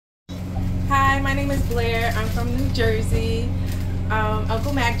my name is Blair. I'm from New Jersey.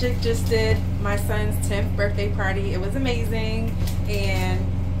 Uncle Majic just did my son's 10th birthday party. It was amazing. And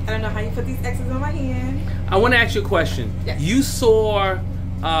I don't know how you put these X's on my hand. I want to ask you a question. Yes. You saw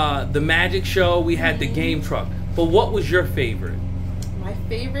the Magic show. We had the game truck. But what was your favorite? My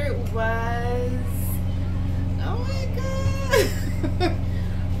favorite was... Oh my God.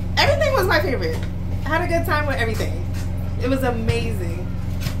 Everything was my favorite. I had a good time with everything. It was amazing.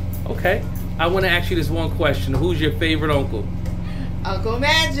 Okay. I want to ask you this one question. Who's your favorite uncle? Uncle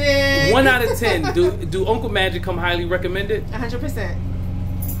Majic. 1 out of 10. Do Uncle Majic come highly recommended? 100%.